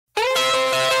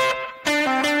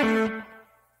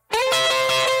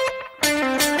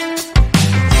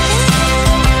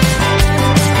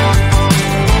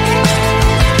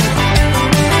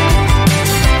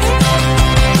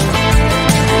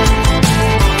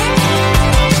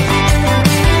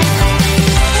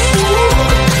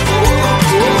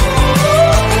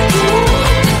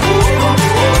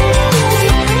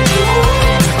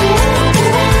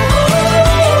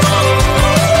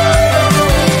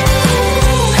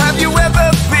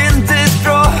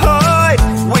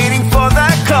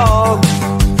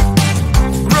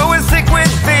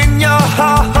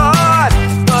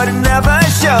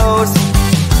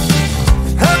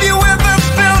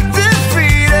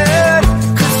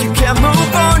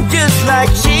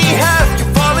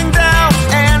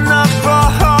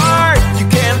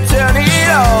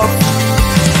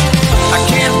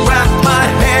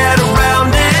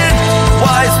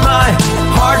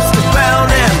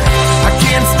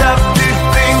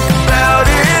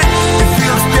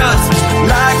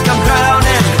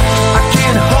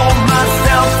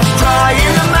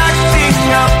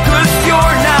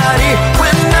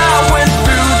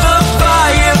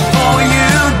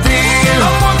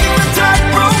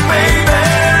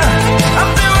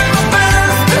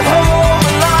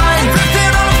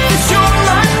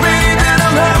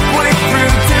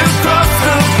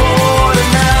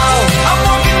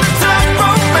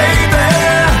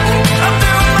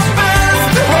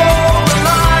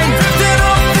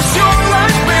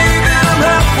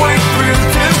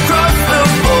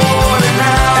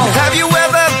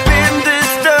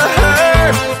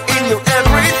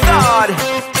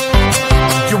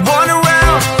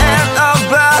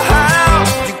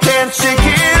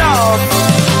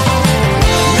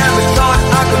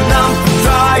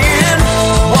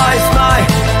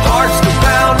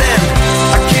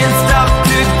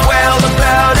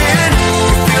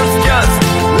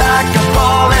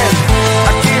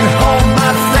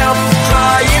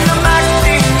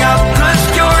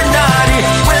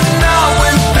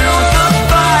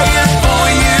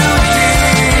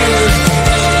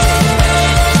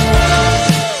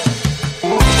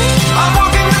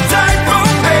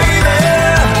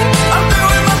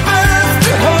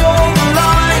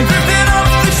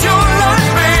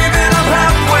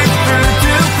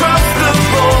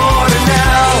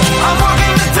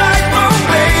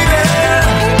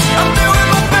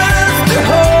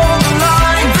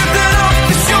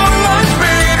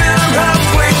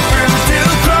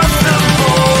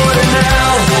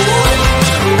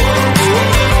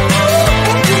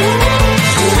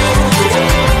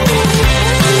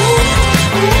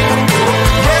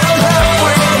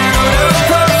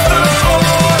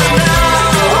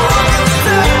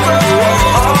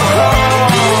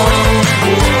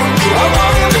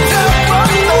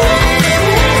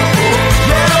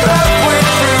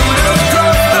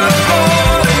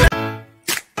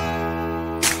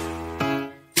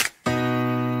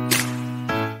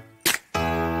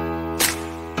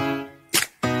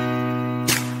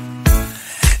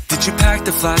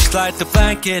flashlight, the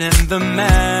blanket, and the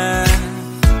map.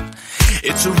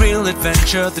 It's a real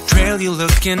adventure, the trail you're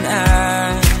looking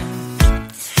at.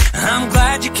 I'm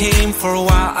glad you came. For a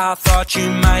while I thought you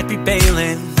might be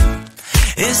bailing.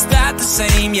 Is that the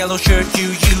same yellow shirt you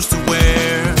used to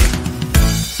wear?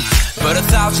 But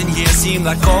 1,000 years seem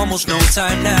like almost no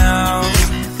time now.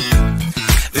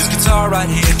 This guitar right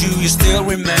here, do you still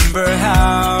remember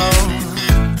how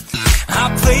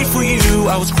I played for you?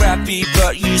 I was crappy,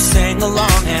 but you sang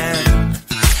along, and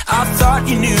I thought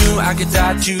you knew I could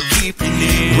die to keep you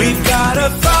near. We've got a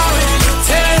fire in the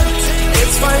tent.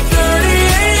 It's 5:30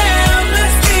 a.m.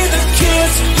 Let's be the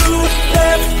kids who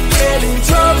left, get in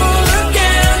trouble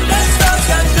again. That stuff's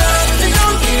got nothing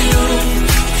on you.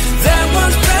 That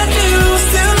one's brand new,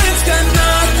 still it's got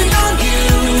nothing on you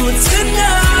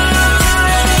tonight.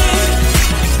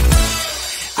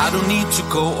 I don't need to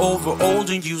go over old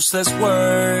and useless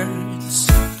words.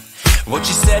 What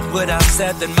you said, what I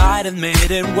said, that might have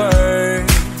made it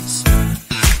worse.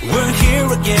 We're here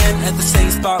again at the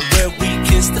same spot where we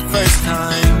kissed the first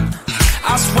time.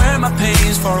 I swear my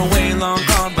pain's far away, long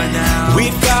gone by now.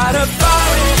 We've got a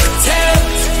fire in the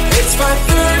tent. It's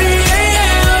 5:30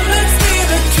 a.m. Let's be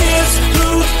the kids who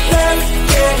left,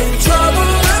 get in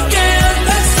trouble again.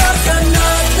 That stuff's got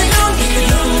nothing on you.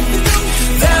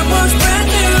 That one's brand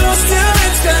new, still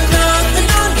it's got nothing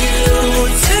on you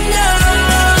tonight.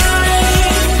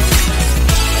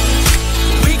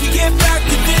 We can get back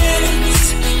to this,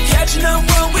 catching up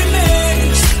what we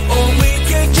missed, or we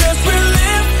can just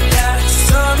relive that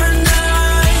summer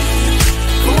night.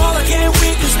 For all I can, we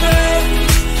can spend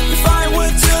the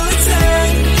firewood till it's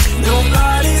end.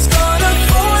 Nobody's gonna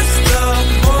force the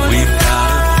morning. We've got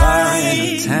a fire in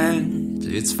the tent.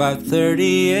 It's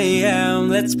 5:30 a.m.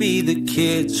 Let's be the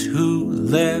kids who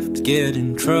left, get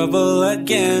in trouble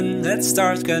again. That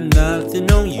star's got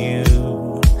nothing on you.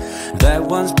 That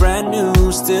one's brand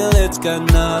new, still it's got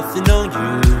nothing on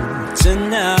you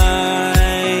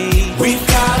tonight. We've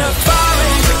got a fire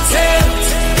in the tent.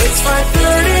 It's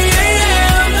 5:30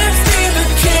 a.m. Let's be the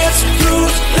kids who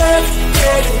left,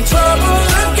 get in trouble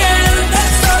again. That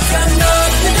stuff's got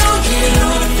nothing on you.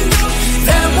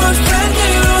 That one's brand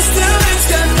new, still it's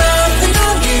got nothing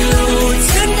on you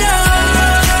tonight.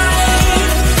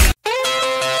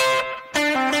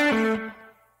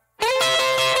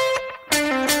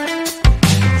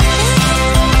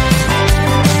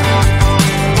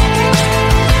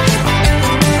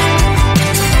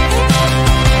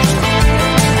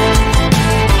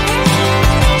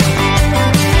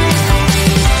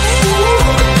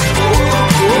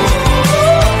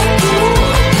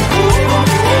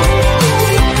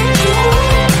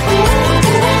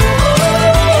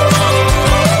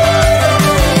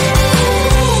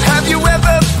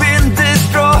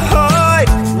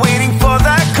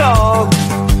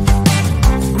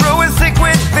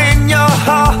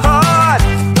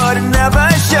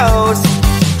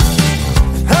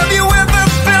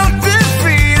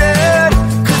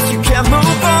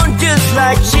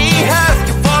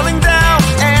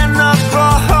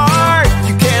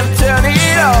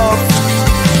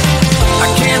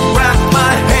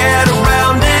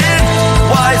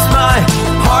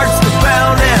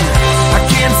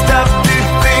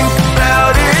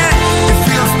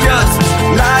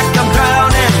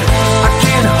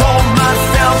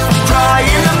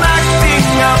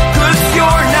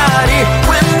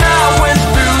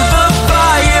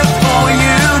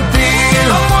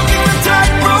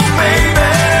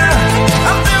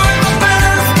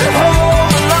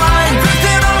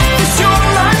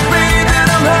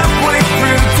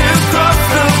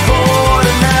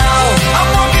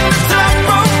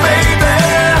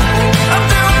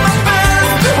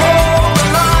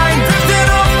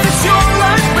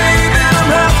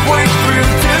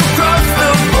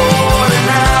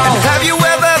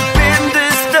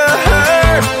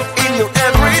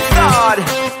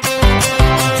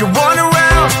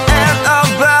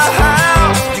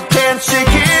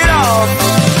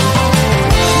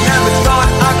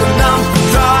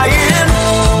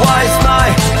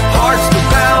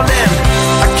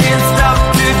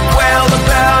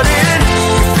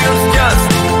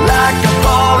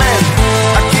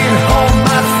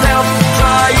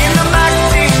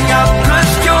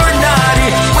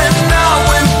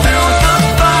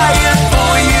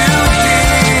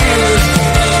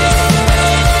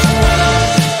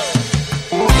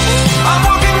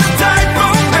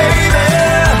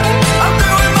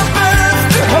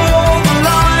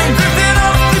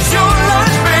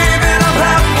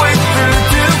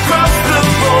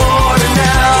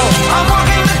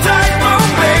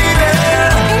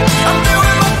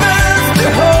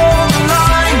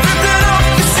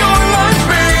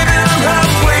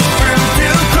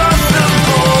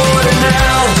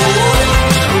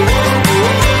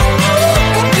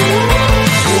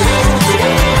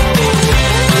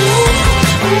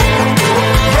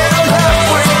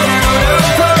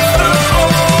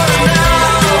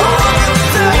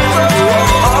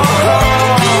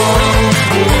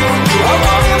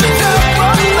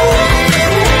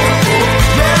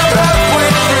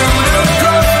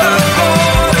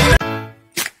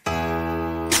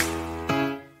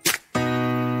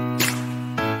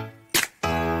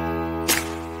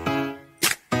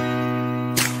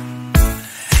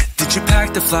 Did you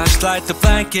pack the flashlight, the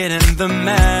blanket, and the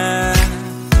map?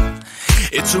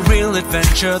 It's a real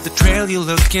adventure, the trail you're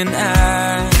looking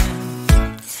at.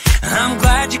 I'm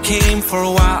glad you came. For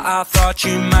a while I thought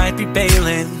you might be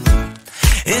bailing.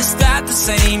 Is that the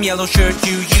same yellow shirt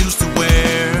you used to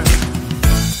wear?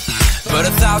 But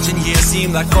 1,000 years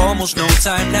seem like almost no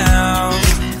time now.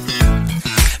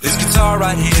 This guitar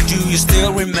right here, do you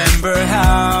still remember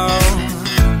how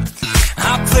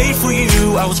I played for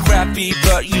you? I was crappy,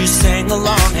 but you sang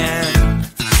along, and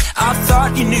I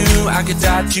thought you knew I could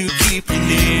die to keep you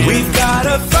near. We've got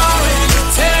a fire in the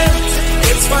tent.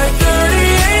 It's 5:30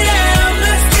 a.m.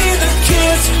 Let's be the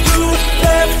kids who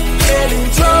left, get in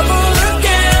trouble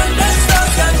again. That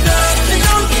stuff's got nothing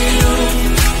on you.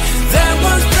 That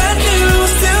was brand new,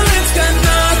 still it's got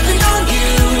nothing on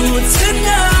you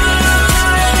tonight.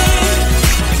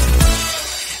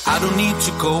 I don't need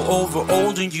to go over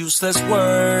old and useless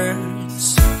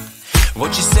words.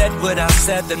 What you said, what I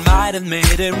said, that might have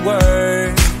made it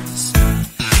worse.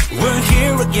 We're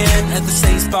here again at the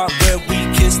same spot where we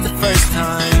kissed the first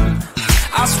time.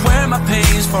 I swear my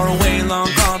pain's far away,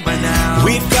 long gone by now.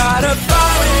 We've got a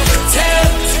fire in the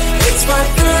tent. It's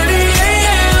 5:30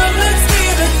 a.m. Let's be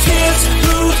the kids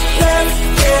who left,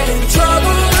 get in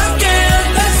trouble again.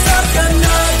 That stuff got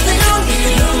nothing on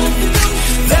you.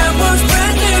 That was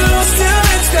brand new, still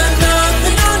it's got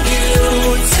nothing on you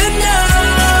tonight.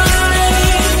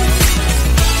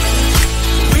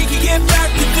 We could get back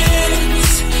to this,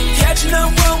 catching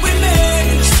up what we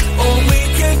missed, or we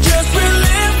could just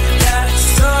relive that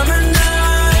summer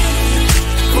night.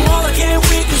 For all I can,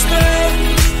 we can spend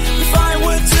the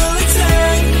firewood till it's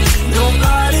end.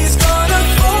 Nobody's gonna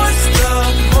force the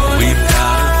morning. We've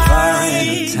got a fire in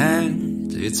a tent.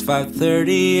 It's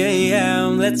 5:30 a.m.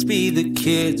 Let's be the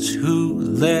kids who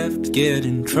left, get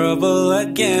in trouble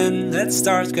again. That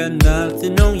star's got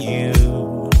nothing on you.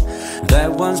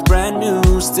 That one's brand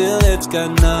new, still it's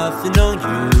got nothing on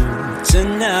you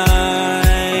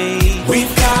tonight.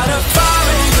 We've got a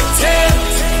fire in the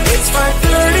tent. It's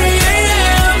 5:30